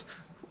threshold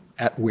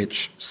at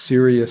which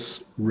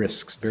serious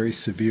risks, very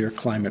severe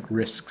climate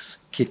risks,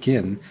 kick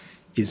in,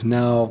 is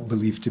now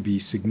believed to be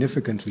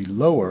significantly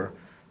lower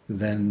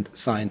than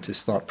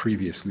scientists thought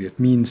previously. It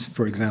means,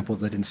 for example,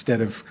 that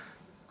instead of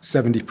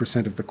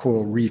 70% of the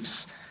coral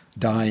reefs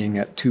dying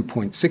at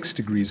 2.6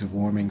 degrees of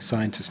warming,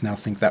 scientists now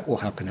think that will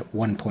happen at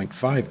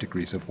 1.5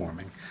 degrees of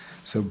warming.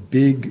 So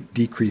big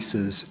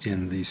decreases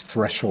in these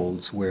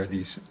thresholds where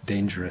these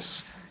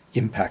dangerous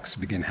impacts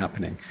begin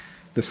happening.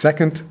 The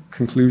second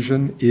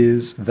conclusion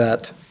is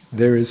that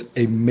there is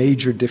a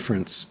major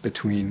difference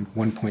between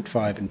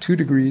 1.5 and 2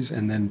 degrees,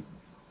 and then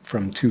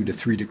from 2 to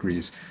 3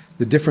 degrees.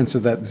 The difference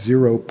of that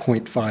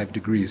 0.5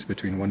 degrees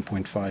between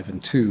 1.5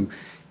 and 2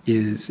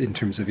 is, in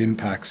terms of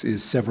impacts,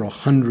 is several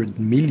 100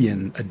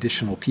 million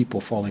additional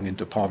people falling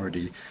into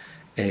poverty,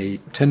 a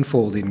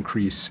tenfold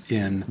increase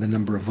in the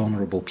number of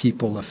vulnerable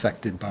people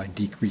affected by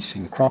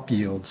decreasing crop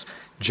yields,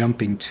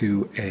 jumping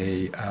to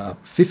a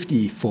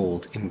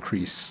 50-fold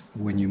increase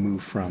when you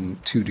move from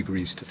 2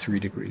 degrees to 3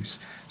 degrees.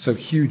 So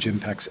huge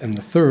impacts. And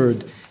the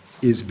third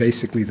is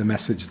basically the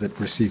message that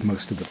received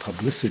most of the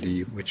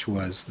publicity, which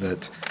was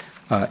that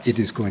it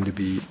is going to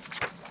be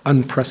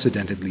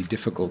unprecedentedly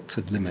difficult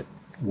to limit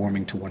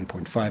warming to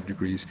 1.5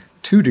 degrees.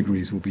 2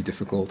 degrees will be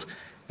difficult,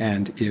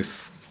 and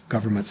if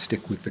governments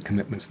stick with the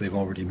commitments they've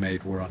already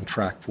made, we're on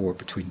track for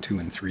between 2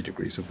 and 3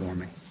 degrees of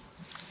warming.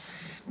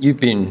 You've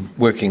been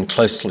working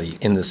closely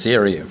in this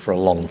area for a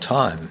long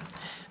time.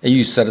 Are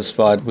you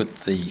satisfied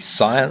with the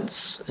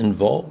science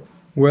involved?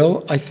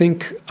 Well, I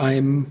think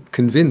I'm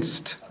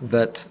convinced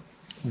that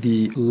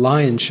the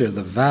lion's share,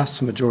 the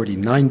vast majority,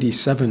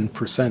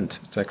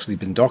 97%, it's actually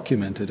been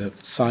documented,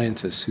 of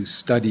scientists who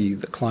study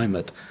the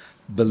climate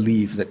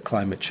believe that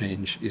climate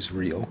change is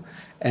real.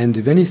 And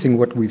if anything,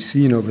 what we've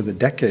seen over the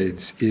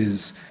decades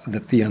is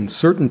that the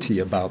uncertainty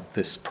about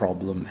this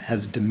problem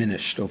has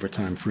diminished over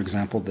time. For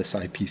example, this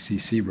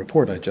IPCC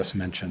report I just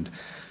mentioned.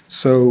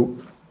 So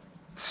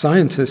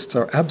scientists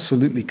are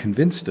absolutely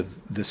convinced of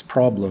this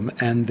problem,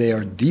 and they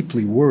are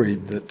deeply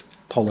worried that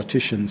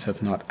politicians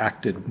have not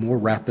acted more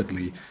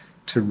rapidly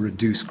to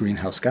reduce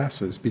greenhouse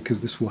gases,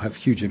 because this will have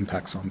huge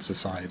impacts on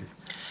society.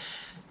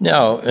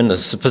 Now, in a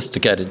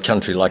sophisticated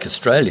country like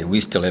Australia,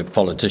 we still have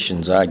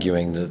politicians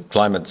arguing that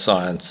climate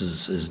science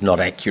is not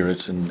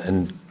accurate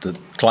and that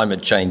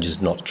climate change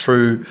is not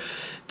true,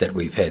 that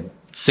we've had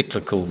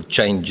cyclical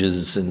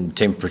changes in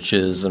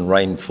temperatures and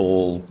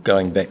rainfall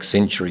going back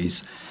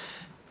centuries.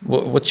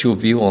 What's your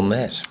view on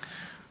that?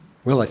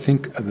 Well, I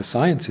think the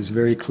science is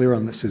very clear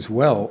on this as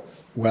well.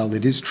 While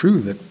it is true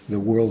that the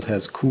world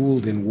has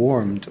cooled and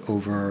warmed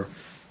over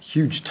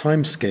huge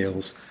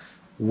timescales,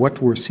 what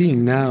we're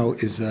seeing now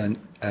is a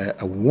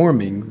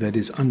warming that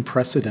is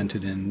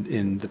unprecedented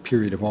in the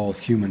period of all of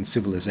human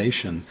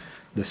civilization.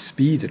 The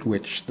speed at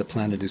which the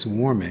planet is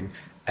warming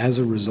as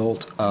a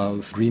result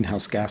of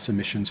greenhouse gas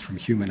emissions from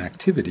human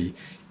activity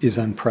is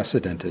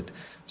unprecedented.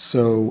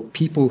 So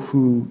people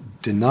who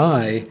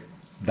deny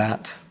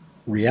that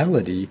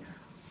reality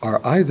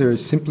are either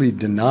simply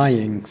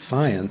denying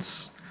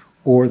science,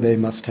 or they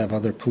must have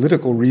other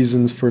political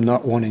reasons for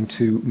not wanting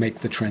to make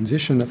the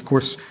transition. Of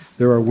course,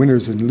 there are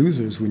winners and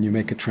losers when you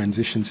make a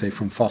transition, say,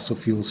 from fossil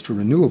fuels to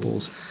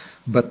renewables.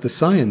 But the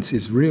science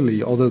is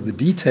really, although the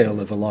detail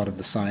of a lot of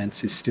the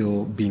science is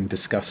still being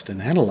discussed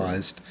and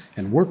analyzed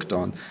and worked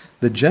on,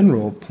 the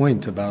general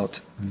point about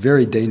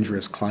very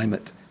dangerous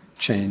climate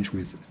change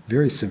with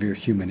very severe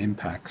human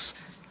impacts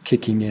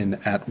kicking in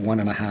at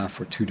 1.5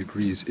 or 2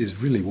 degrees is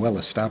really well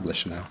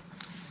established now.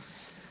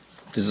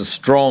 There's a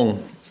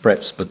strong,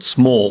 perhaps but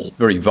small,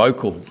 very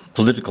vocal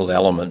political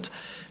element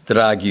that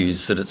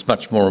argues that it's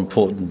much more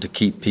important to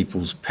keep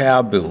people's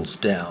power bills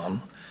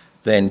down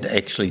than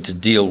actually to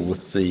deal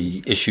with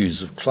the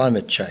issues of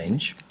climate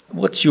change.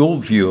 What's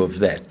your view of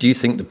that? Do you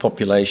think the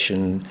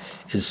population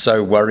is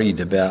so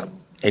worried about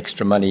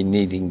extra money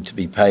needing to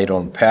be paid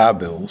on power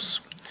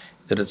bills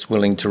that it's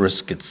willing to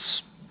risk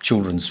its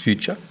children's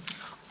future?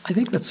 I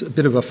think that's a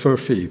bit of a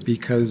furphy,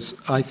 because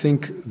I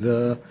think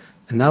the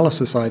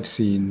analysis I've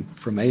seen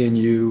from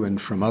ANU and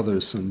from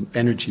others, some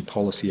energy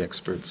policy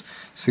experts,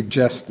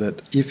 suggests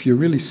that if you're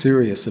really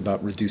serious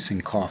about reducing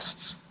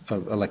costs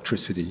of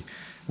electricity,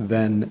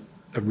 then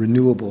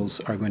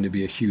renewables are going to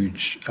be a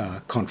huge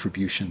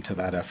contribution to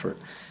that effort.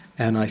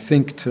 And I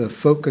think to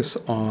focus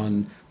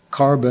on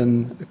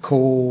carbon,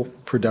 coal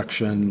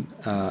production,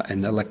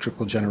 and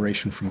electrical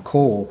generation from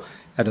coal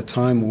at a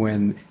time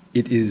when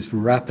it is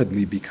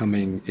rapidly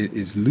it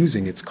is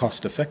losing its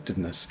cost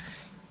effectiveness.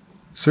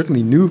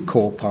 Certainly new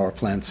coal power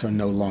plants are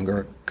no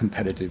longer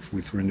competitive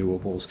with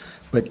renewables,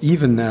 but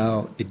even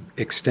now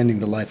extending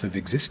the life of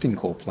existing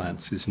coal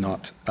plants is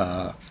not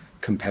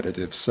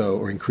competitive,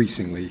 or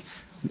increasingly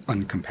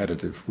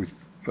uncompetitive with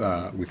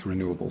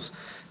renewables.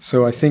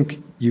 So I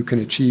think you can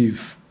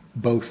achieve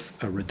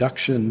both a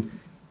reduction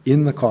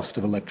in the cost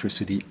of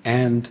electricity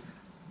and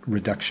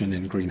reduction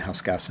in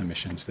greenhouse gas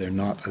emissions.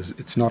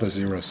 It's not a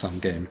zero-sum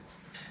game.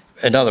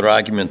 Another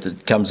argument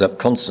that comes up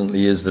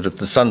constantly is that if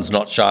the sun's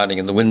not shining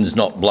and the wind's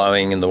not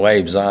blowing and the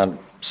waves aren't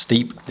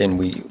steep, then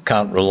we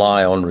can't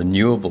rely on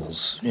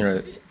renewables.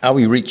 Are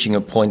we reaching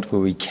a point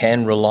where we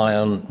can rely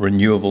on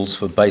renewables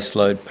for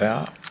baseload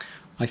power?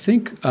 I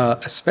think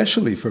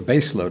especially for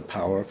baseload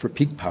power, for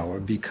peak power,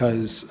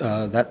 because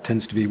that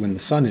tends to be when the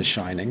sun is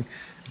shining.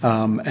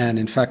 And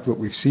in fact, what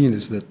we've seen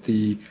is that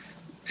the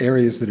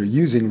areas that are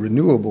using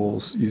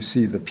renewables, you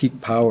see the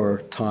peak power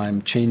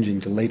time changing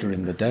to later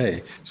in the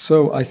day.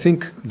 So I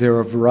think there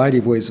are a variety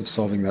of ways of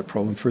solving that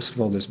problem. First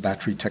of all, there's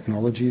battery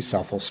technology.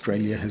 South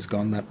Australia has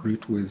gone that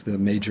route with the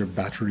major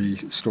battery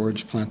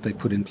storage plant they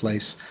put in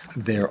place.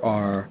 There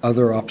are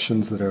other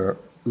options that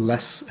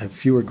have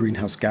fewer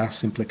greenhouse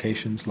gas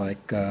implications,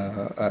 like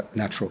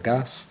natural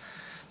gas.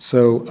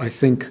 So I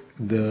think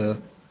the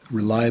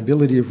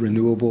reliability of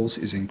renewables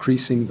is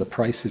increasing, the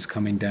price is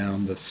coming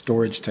down, the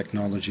storage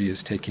technology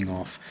is taking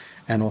off,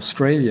 and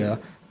Australia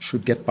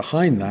should get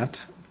behind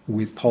that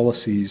with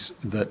policies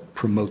that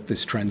promote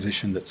this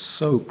transition that's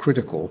so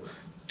critical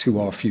to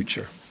our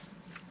future.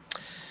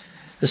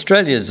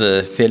 Australia is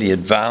a fairly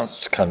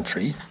advanced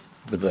country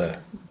with a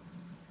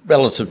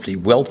relatively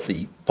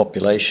wealthy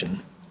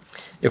population.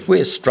 If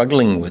we're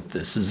struggling with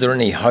this, is there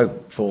any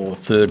hope for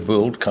third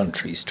world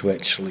countries to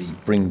actually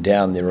bring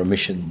down their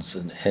emissions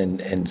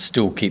and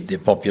still keep their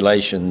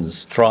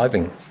populations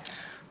thriving?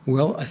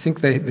 Well, I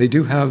think they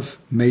do have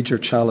major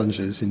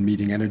challenges in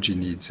meeting energy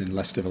needs in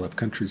less developed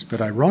countries,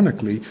 but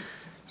ironically,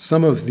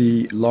 some of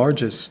the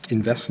largest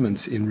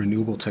investments in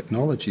renewable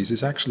technologies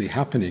is actually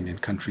happening in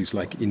countries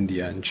like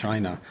India and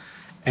China,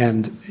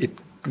 and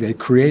they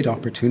create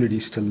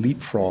opportunities to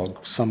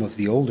leapfrog some of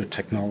the older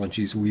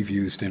technologies we've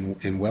used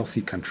in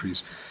wealthy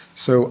countries.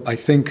 So I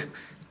think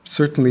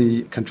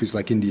certainly countries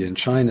like India and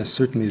China,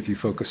 certainly if you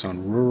focus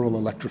on rural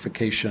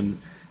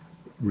electrification,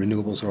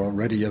 renewables are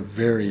already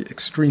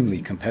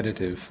extremely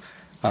competitive.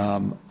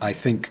 I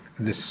think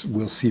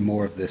we'll see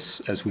more of this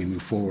as we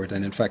move forward.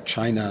 And in fact,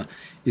 China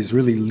is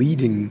really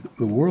leading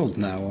the world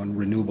now on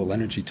renewable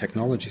energy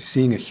technology,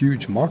 seeing a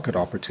huge market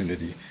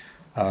opportunity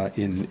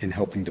in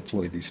helping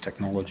deploy these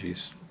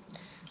technologies.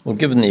 Well,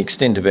 given the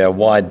extent of our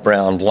wide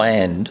brown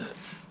land,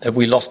 have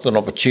we lost an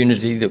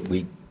opportunity that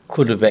we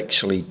could have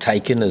actually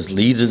taken as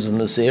leaders in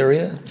this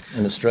area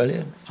in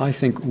Australia? I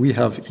think we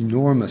have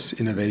enormous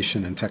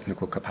innovation and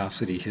technical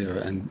capacity here,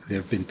 and there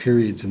have been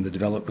periods in the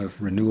development of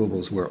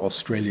renewables where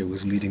Australia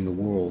was leading the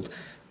world.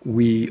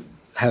 We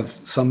have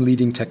some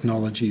leading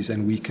technologies,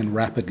 and we can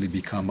rapidly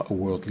become a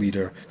world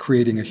leader,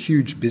 creating a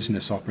huge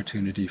business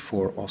opportunity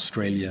for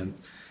Australia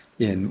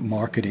in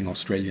marketing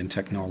Australian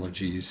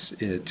technologies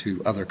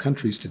to other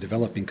countries, to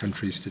developing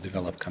countries, to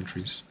developed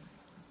countries.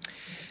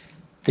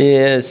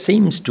 There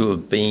seems to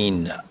have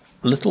been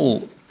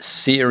little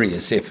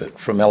serious effort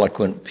from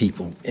eloquent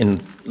people in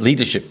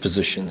leadership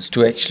positions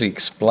to actually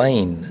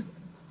explain,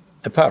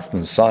 apart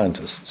from the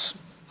scientists,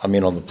 I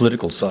mean on the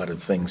political side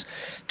of things,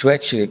 to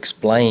actually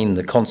explain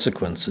the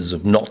consequences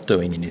of not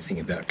doing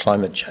anything about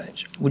climate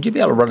change. Would you be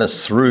able to run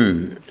us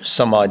through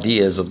some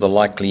ideas of the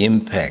likely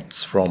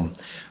impacts from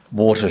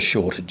water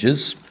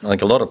shortages? I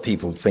think a lot of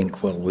people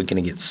think, well, we're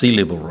going to get sea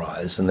level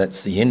rise and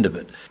that's the end of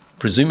it.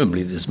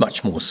 Presumably there's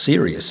much more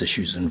serious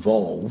issues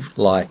involved,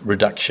 like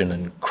reduction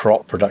in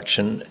crop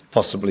production,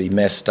 possibly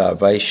mass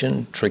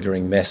starvation,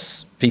 triggering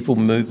mass people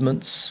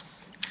movements.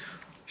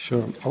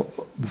 Sure.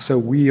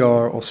 So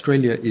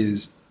Australia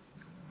is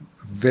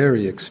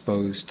very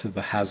exposed to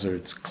the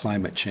hazards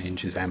climate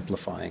change is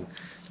amplifying.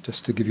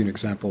 Just to give you an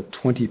example,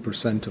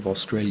 20% of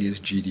Australia's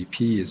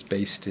GDP is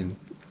based in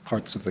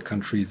parts of the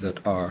country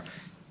that are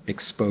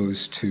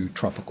exposed to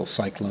tropical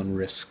cyclone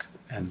risk,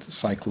 and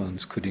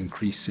cyclones could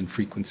increase in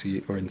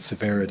frequency or in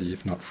severity,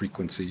 if not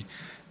frequency,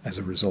 as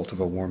a result of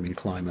a warming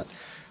climate.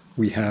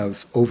 We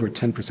have over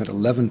 10%,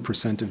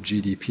 11% of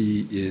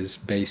GDP is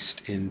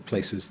based in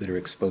places that are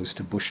exposed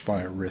to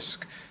bushfire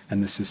risk,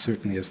 and this is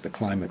certainly as the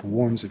climate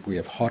warms, if we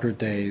have hotter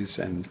days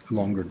and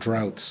longer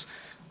droughts,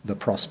 the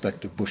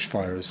prospect of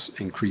bushfires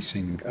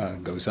increasing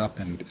goes up,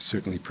 and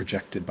certainly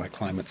projected by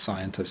climate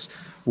scientists.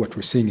 What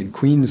we're seeing in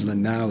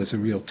Queensland now is a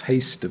real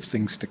taste of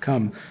things to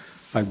come.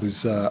 I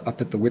was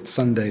up at the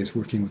Whitsundays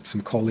working with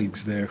some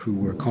colleagues there who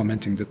were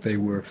commenting that who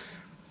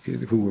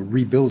were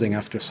rebuilding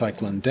after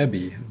Cyclone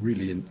Debbie,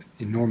 really an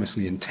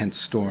enormously intense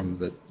storm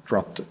that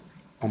dropped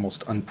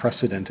almost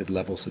unprecedented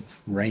levels of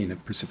rain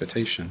and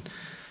precipitation.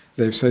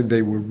 They've said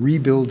they were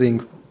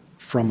rebuilding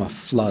from a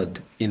flood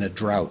in a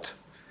drought.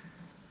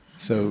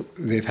 So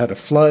they've had a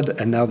flood,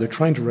 and now they're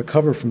trying to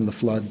recover from the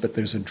flood, but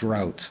there's a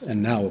drought,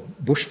 and now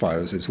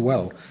bushfires as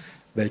well.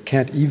 They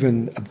can't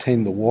even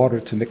obtain the water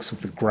to mix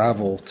with the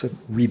gravel to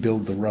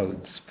rebuild the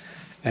roads.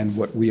 And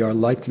what we are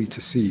likely to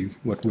see,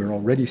 what we're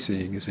already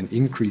seeing, is an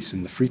increase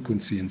in the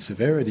frequency and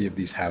severity of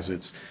these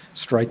hazards.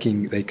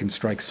 They can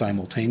strike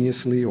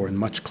simultaneously or in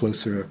much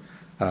closer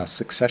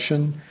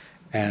succession,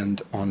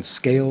 and on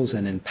scales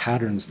and in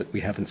patterns that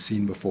we haven't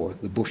seen before.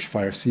 The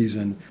bushfire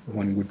season,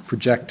 one would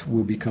project,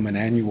 will become an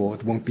annual,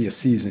 it won't be a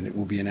season, it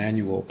will be an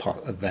annual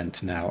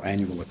event now,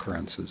 annual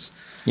occurrences.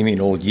 You mean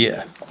all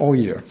year? All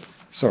year.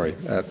 Sorry,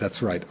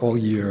 that's right. All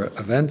year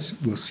events.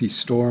 We'll see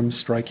storms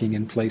striking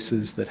in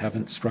places that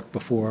haven't struck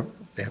before.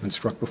 They haven't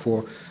struck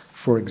before.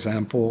 For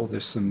example,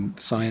 there's some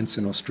science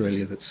in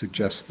Australia that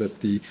suggests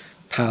that the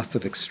path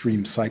of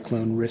extreme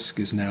cyclone risk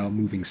is now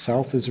moving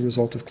south as a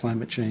result of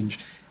climate change,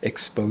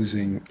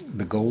 exposing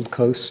the Gold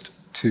Coast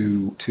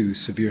to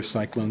severe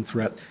cyclone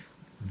threat.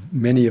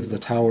 Many of the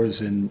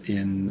towers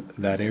in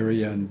that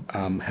area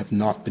have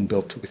not been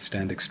built to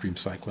withstand extreme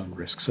cyclone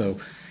risk. So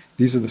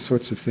these are the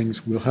sorts of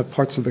things. We'll have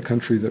parts of the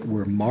country that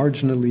were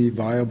marginally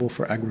viable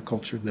for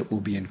agriculture that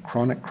will be in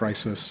chronic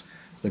crisis.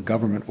 The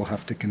government will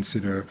have to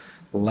consider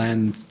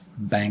land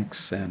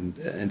banks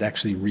and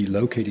actually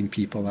relocating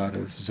people out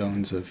of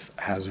zones of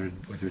hazard,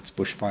 whether it's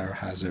bushfire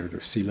hazard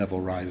or sea level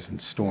rise and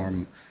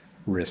storm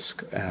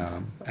risk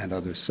and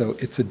others. So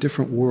it's a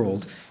different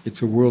world.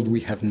 It's a world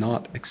we have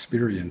not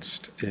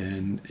experienced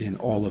in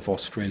all of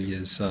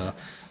Australia's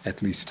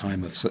at least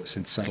time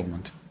since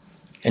settlement.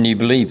 And you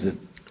believe that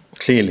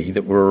clearly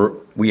that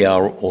we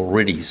are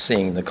already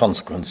seeing the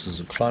consequences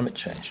of climate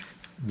change?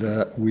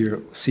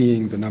 We're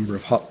seeing the number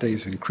of hot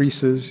days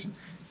increases.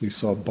 You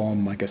saw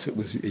BOM, I guess it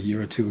was a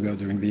year or two ago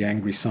during the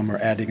angry summer,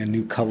 adding a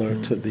new color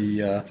to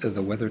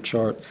the weather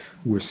chart.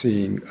 We're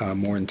seeing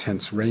more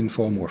intense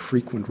rainfall, more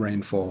frequent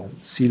rainfall.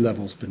 Sea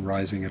level's been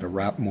rising at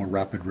a more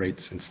rapid rate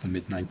since the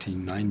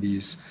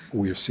mid-1990s.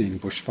 We're seeing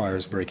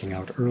bushfires breaking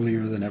out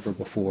earlier than ever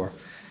before.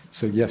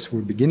 So yes,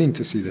 we're beginning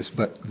to see this,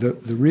 but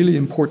the really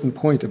important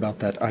point about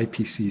that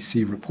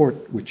IPCC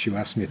report, which you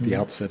asked me at the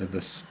outset of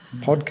this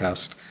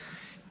podcast,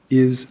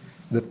 is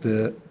that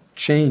the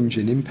change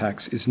in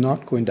impacts is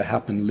not going to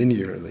happen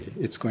linearly.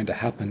 It's going to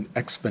happen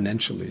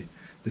exponentially.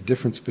 The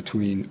difference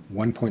between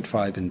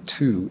 1.5 and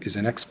 2 is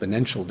an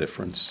exponential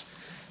difference.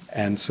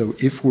 And so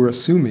if we're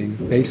assuming,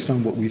 based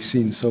on what we've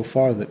seen so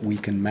far, that we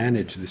can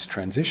manage this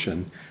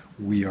transition,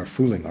 we are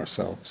fooling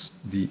ourselves.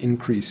 The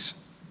increase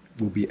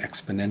will be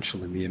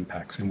exponential in the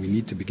impacts, and we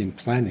need to begin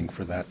planning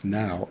for that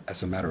now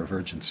as a matter of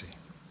urgency.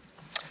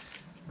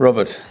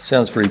 Robert,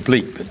 sounds very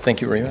bleak, but thank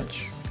you very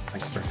much.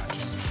 Thanks very much.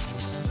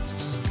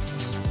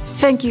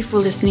 Thank you for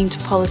listening to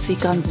Policy,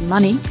 Guns and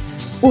Money.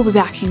 We'll be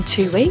back in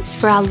 2 weeks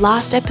for our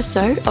last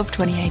episode of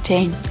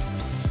 2018.